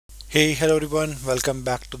Hey, hello everyone, welcome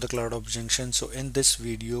back to the Cloud Ops Junction. So in this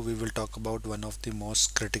video we will talk about one of the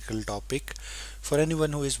most critical topic for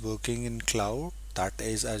anyone who is working in cloud, that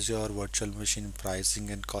is Azure virtual machine pricing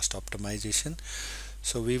and cost optimization.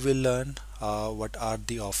 So we will learn what are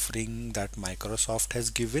the offering that Microsoft has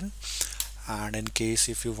given, and in case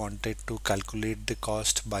if you wanted to calculate the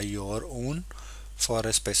cost by your own for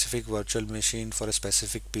a specific virtual machine for a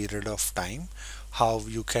specific period of time, how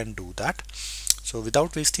you can do that. So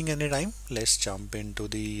without wasting any time, let's jump into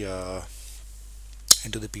the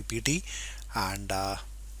PPT and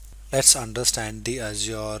let's understand the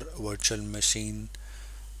Azure virtual machine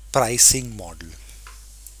pricing model.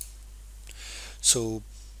 So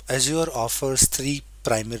Azure offers three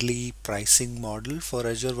primarily pricing model for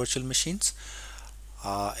Azure virtual machines.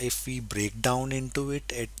 If we break down into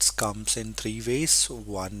it, it comes in three ways.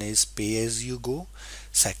 One is pay as you go,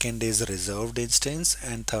 second is reserved instance,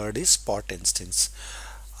 and third is spot instance.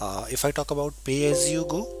 If I talk about pay as you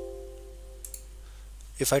go,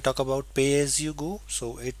 If I talk about pay as you go,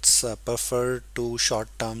 so it's preferred to short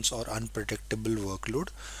terms or unpredictable workload.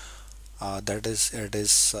 That is it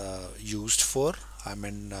is used for.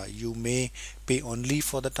 You may pay only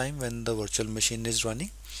for the time when the virtual machine is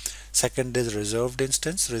running. Second is reserved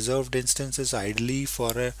instance. Reserved instance is ideally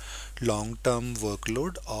for a long-term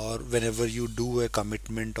workload or whenever you do a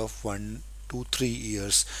commitment of 1 to 3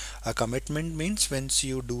 years. A commitment means once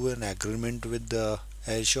you do an agreement with the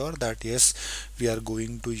Azure that yes, we are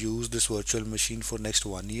going to use this virtual machine for next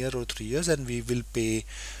 1 year or 3 years, and we will pay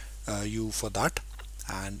you for that.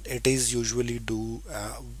 And it is usually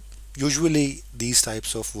these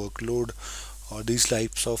types of workload or these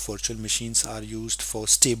types of virtual machines are used for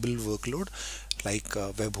stable workload like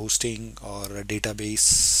web hosting or a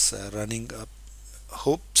database running a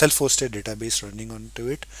self-hosted database running onto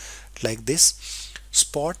it like this.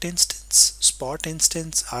 Spot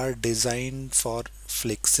instance are designed for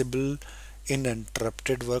flexible in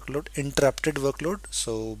interrupted workload.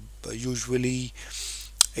 So usually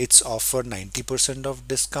it's offer 90% of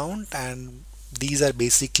discount, and these are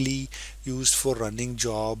basically used for running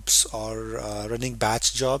jobs or running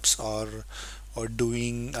batch jobs or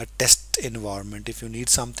doing a test environment. If you need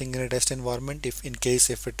something in a test environment, if in case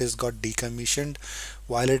if it is got decommissioned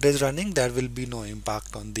while it is running, there will be no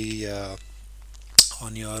impact on the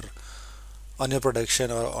on your production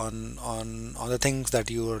or on the things that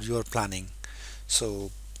you're planning.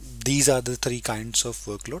 So these are the three kinds of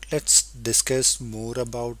workload. Let's discuss more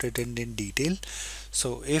about it in detail.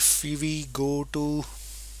 So if we go to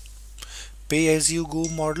pay as you go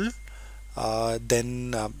model,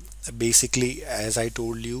 then basically as I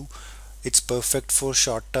told you, it's perfect for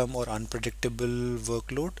short term or unpredictable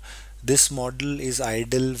workload. This model is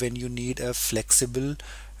ideal when you need a flexible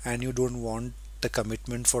and you don't want the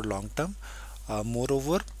commitment for long term. Uh,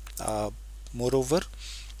 moreover, uh, moreover,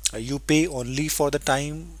 you pay only for the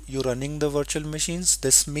time you're running the virtual machines.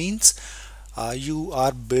 This means you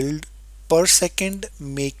are billed per second,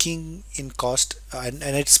 making in cost and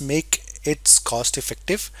it's cost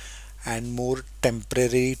effective and more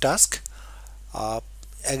temporary task. uh,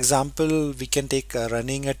 Example, we can take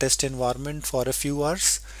running a test environment for a few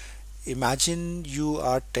hours. Imagine you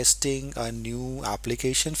are testing a new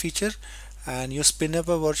application feature and you spin up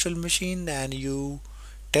a virtual machine and you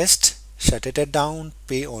test, shut it down,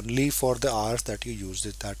 pay only for the hours that you used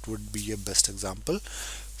it. That would be a best example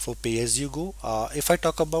for pay as you go. If I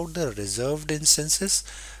talk about the reserved instances,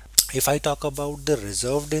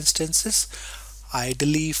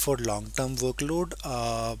 ideally for long-term workload,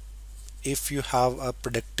 if you have a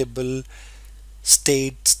predictable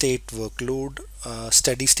steady state workload,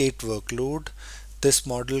 this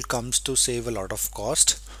model comes to save a lot of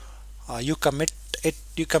cost. You commit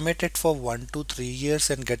it for 1 to 3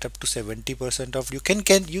 years and get up to 70% of you can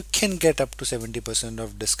get up to 70%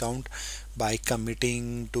 of discount by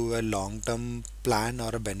committing to a long-term plan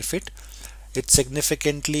or a benefit. It's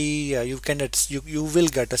significantly you will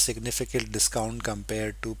get a significant discount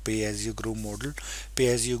compared to pay as you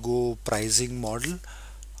go pricing model.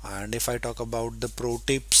 And if I talk about the pro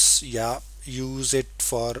tips, yeah, use it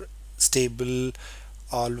for stable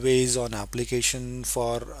always on application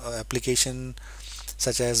for application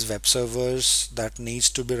such as web servers that needs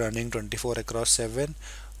to be running 24 across 7.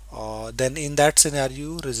 Then in that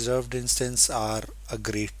scenario, reserved instance are a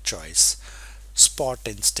great choice. Spot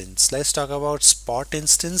instance, let's talk about spot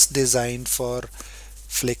instance designed for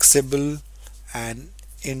flexible and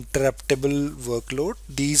interruptible workload.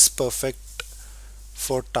 These perfect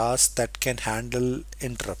for tasks that can handle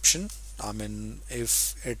interruption. I mean,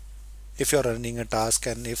 if you're running a task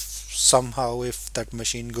and if somehow if that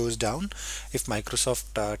machine goes down, if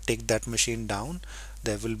Microsoft take that machine down,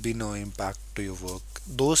 there will be no impact to your work.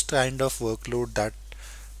 Those kind of workload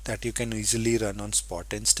that you can easily run on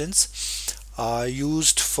spot instance are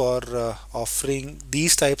used for offering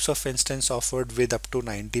these types of instance offered with up to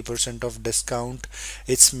 90% of discount.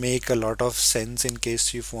 It's make a lot of sense in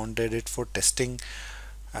case you've wanted it for testing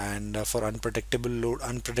and for unpredictable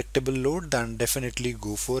load, then definitely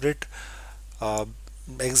go for it. uh,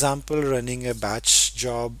 Example, running a batch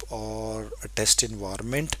job or a test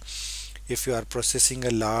environment. If you are processing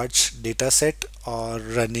a large data set or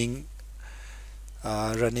running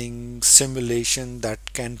simulation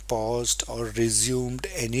that can paused or resumed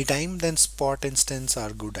anytime, then spot instance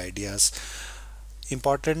are good ideas.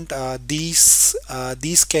 Important, these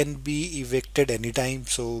can be evicted anytime,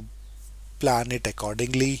 so plan it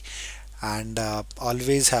accordingly, and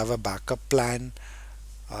always have a backup plan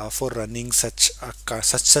for running such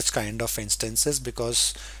kind of instances,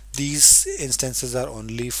 because these instances are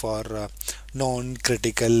only for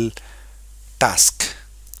non-critical task.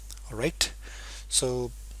 All right.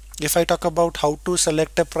 So if I talk about how to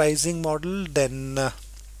select a pricing model, then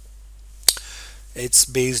it's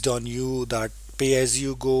based on you that pay as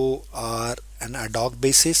you go or an ad hoc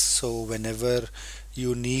basis. So whenever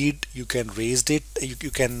you need, you can raise it,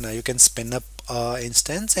 you can spin up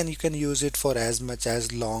instance, and you can use it for as much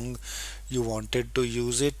as long you wanted to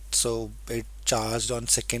use it. So it charged on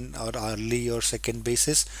second or hourly or second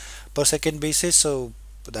basis, per second basis. So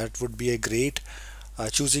that would be a great.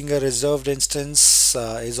 Choosing a reserved instance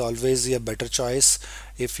is always a better choice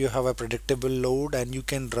if you have a predictable load and you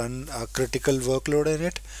can run a critical workload in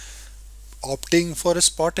it. Opting for a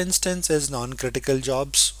spot instance is non-critical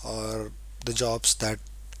jobs or the jobs that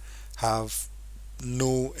have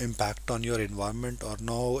no impact on your environment or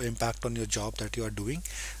no impact on your job that you are doing.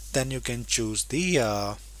 Then you can choose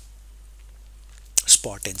the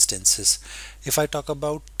spot instances. If I talk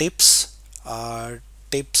about tips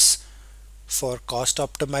for cost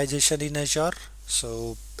optimization in Azure.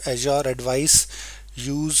 So Azure advice: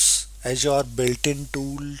 use Azure built-in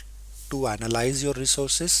tool to analyze your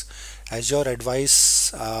resources. Azure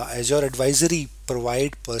Advisory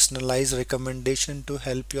provide personalized recommendation to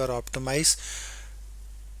help your optimize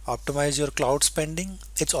your cloud spending.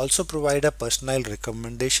 It's also provide a personalized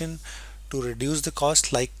recommendation to reduce the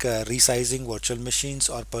cost, like resizing virtual machines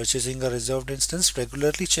or purchasing a reserved instance.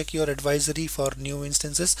 Regularly check your advisory for new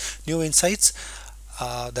insights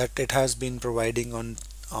that it has been providing on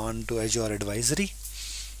to Azure Advisory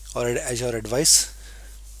or Azure Advice.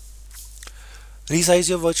 Resize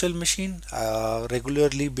your virtual machine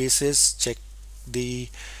regularly basis. Check the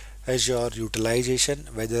Azure utilization,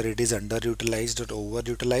 whether it is underutilized or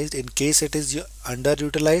overutilized. In case it is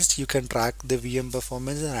underutilized, you can track the VM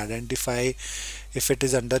performance and identify if it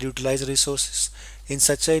is underutilized resources. In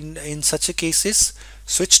such a cases,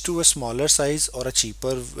 switch to a smaller size or a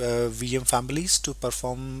cheaper VM families to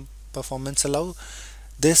performance allow.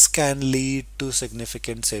 This can lead to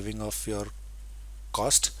significant saving of your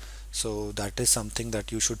cost. So that is something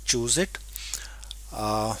that you should choose it.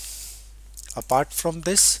 Uh, Apart from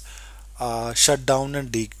this, shut down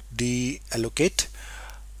and deallocate.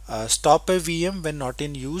 Stop a VM when not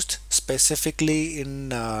in used, specifically in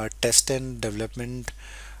test and development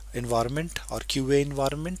environment or QA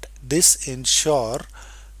environment. This ensure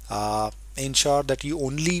that you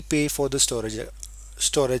only pay for the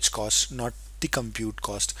storage cost, not the compute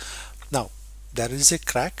cost. Now there is a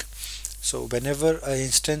crack. So whenever an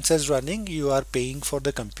instance is running, you are paying for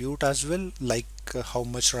the compute as well, like how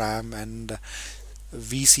much RAM and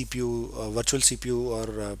vCPU, virtual CPU,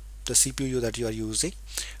 or the CPU that you are using.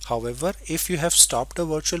 However, if you have stopped a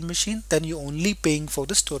virtual machine, then you're only paying for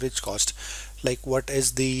the storage cost, like what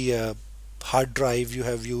is the hard drive you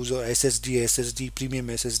have used, or SSD, premium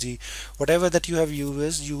SSD, whatever that you have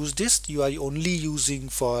used this, you are only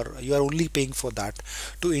paying for that.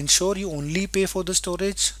 To ensure you only pay for the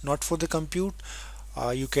storage, not for the compute,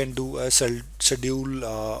 you can do a schedule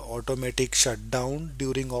automatic shutdown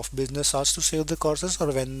during off business hours to save the costs,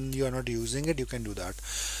 or when you are not using it, you can do that.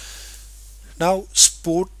 Now,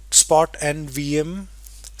 spot and VM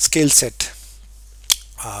skill set.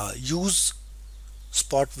 Use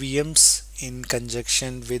spot VMs in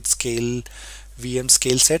conjunction with scale VM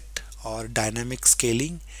scale set or dynamic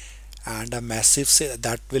scaling, and a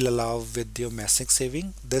that will allow with your massive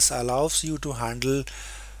saving. This allows you to handle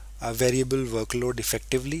a variable workload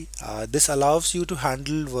effectively.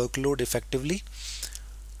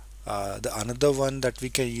 The another one that we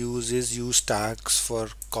can use is use tags for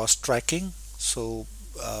cost tracking. So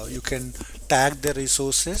you can tag the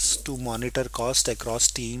resources to monitor cost across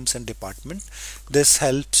teams and department. This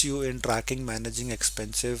helps you in tracking managing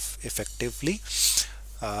expensive effectively.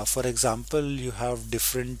 For example, you have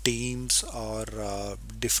different teams or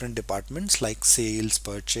different departments like sale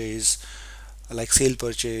purchase,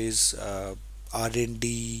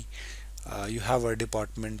 R&D. You have a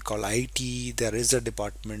department called IT. There is a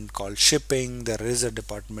department called shipping. There is a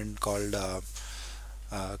department called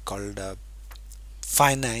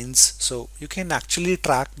finance. So you can actually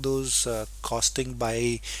track those costing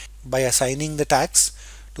by assigning the tags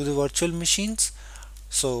to the virtual machines.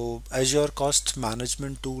 So Azure Cost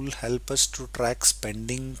Management tool help us to track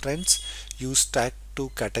spending trends, use tag to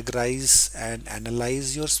categorize and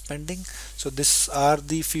analyze your spending. So these are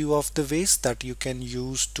the few of the ways that you can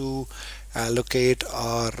use to allocate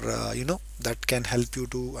or that can help you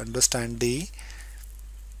to understand the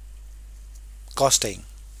costing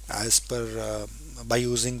as per by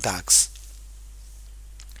using tags.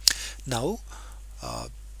 Now uh,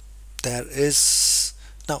 there is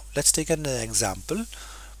now let's take an example.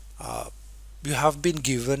 Uh, you have been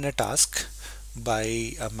given a task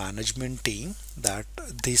by a management team that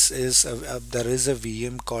there is a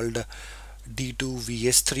VM called D2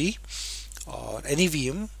 VS3 or any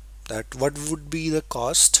VM, that what would be the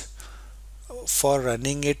cost for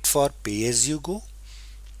running it for pay as you go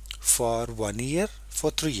for 1 year,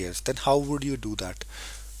 for 3 years. Then how would you do that?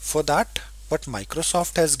 For that, what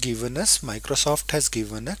Microsoft has given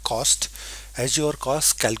a cost Azure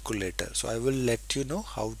cost calculator. So I will let you know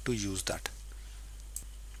how to use that.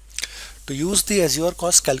 To use the Azure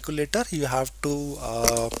cost calculator, you have to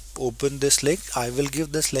open this link. I will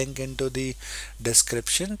give this link into the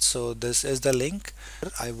description. So this is the link.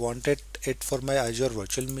 I wanted it for my Azure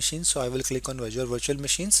virtual machine. So I will click on Azure virtual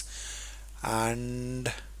machines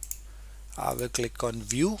and I will click on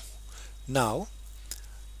view. Now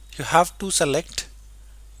you have to select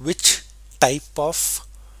which type of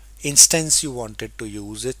instance you wanted to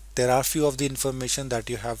use it. There are few of the information that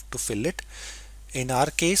you have to fill it. In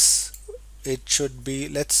our case, it should be,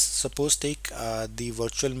 let's suppose take the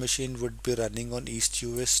virtual machine would be running on East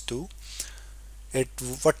US 2.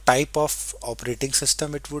 What type of operating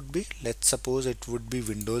system it would be? Let's suppose it would be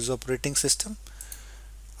Windows operating system.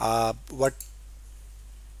 What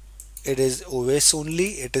it is, OS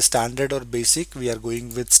only, it is standard or basic. We are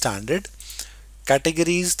going with standard.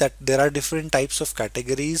 Categories, that there are different types of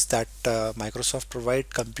categories that Microsoft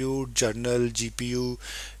provide: compute, journal, GPU.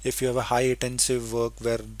 If you have a high intensive work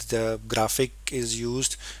where the graphic is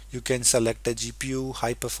used, you can select a GPU,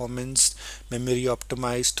 high performance, memory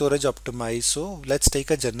optimized, storage optimized. So let's take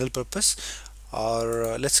a general purpose,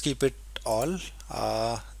 or let's keep it all.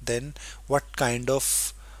 Then what kind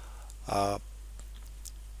of uh,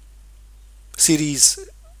 series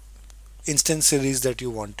instance series that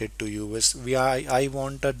you wanted to use. I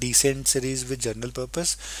want a decent series with general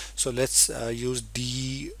purpose, so let's use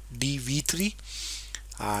DV3,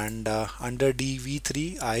 and under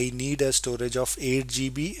DV3 I need a storage of 8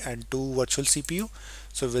 GB and 2 virtual CPU.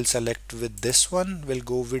 So we'll select with this one. We'll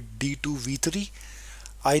go with D2V3.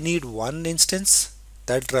 I need one instance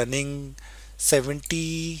that running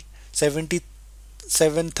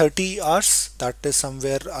 730 hours, that is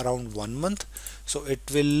somewhere around 1 month. So it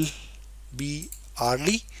will be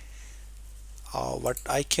hourly. What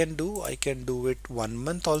I can do it 1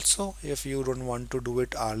 month also. If you don't want to do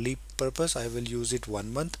it hourly purpose, I will use it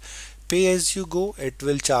 1 month. Pay as you go, it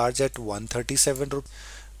will charge at 137 rupees,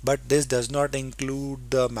 but this does not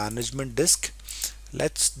include the management disk.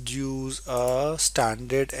 Let's use a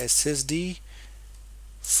standard SSD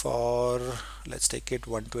for, let's take it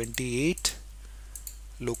 128.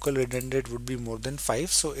 Local redundant would be more than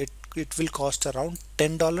 5, so it will cost around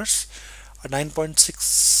 $10,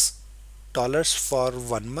 $9.6 for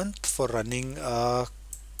 1 month for running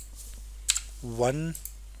one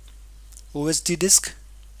OSD disk.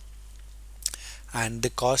 And the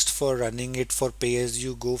cost for running it for pay as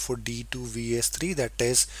you go for D2 VS3, that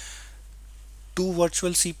is 2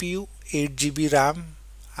 virtual CPU, 8 GB RAM,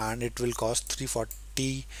 and it will cost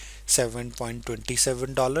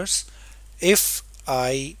 $347.27. If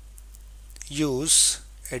I use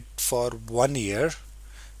it for 1 year,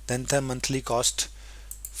 then the monthly cost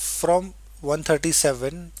from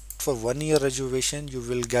 137 for 1 year reservation, you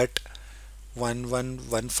will get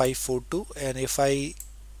 111542, and if I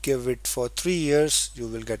give it for 3 years, you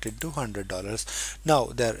will get it $200. Now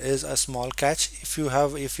there is a small catch. If you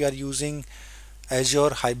are using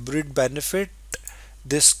Azure hybrid benefit,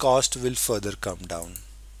 this cost will further come down.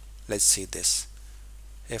 Let's see this.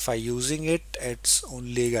 If I using it, it's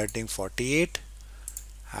only getting 48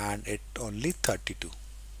 and it only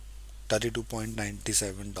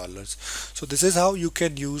 $32.97. So this is how you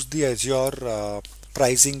can use the Azure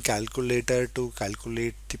pricing calculator to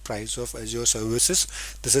calculate the price of Azure services.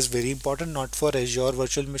 This is very important, not for Azure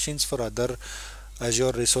virtual machines, for other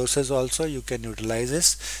Azure resources also you can utilize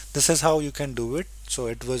this. This is how you can do it. So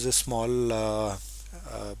it was a small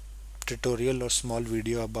tutorial or small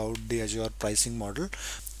video about the Azure pricing model.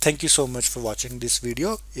 Thank you so much for watching this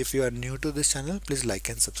video. If you are new to this channel, please like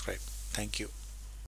and subscribe. Thank you.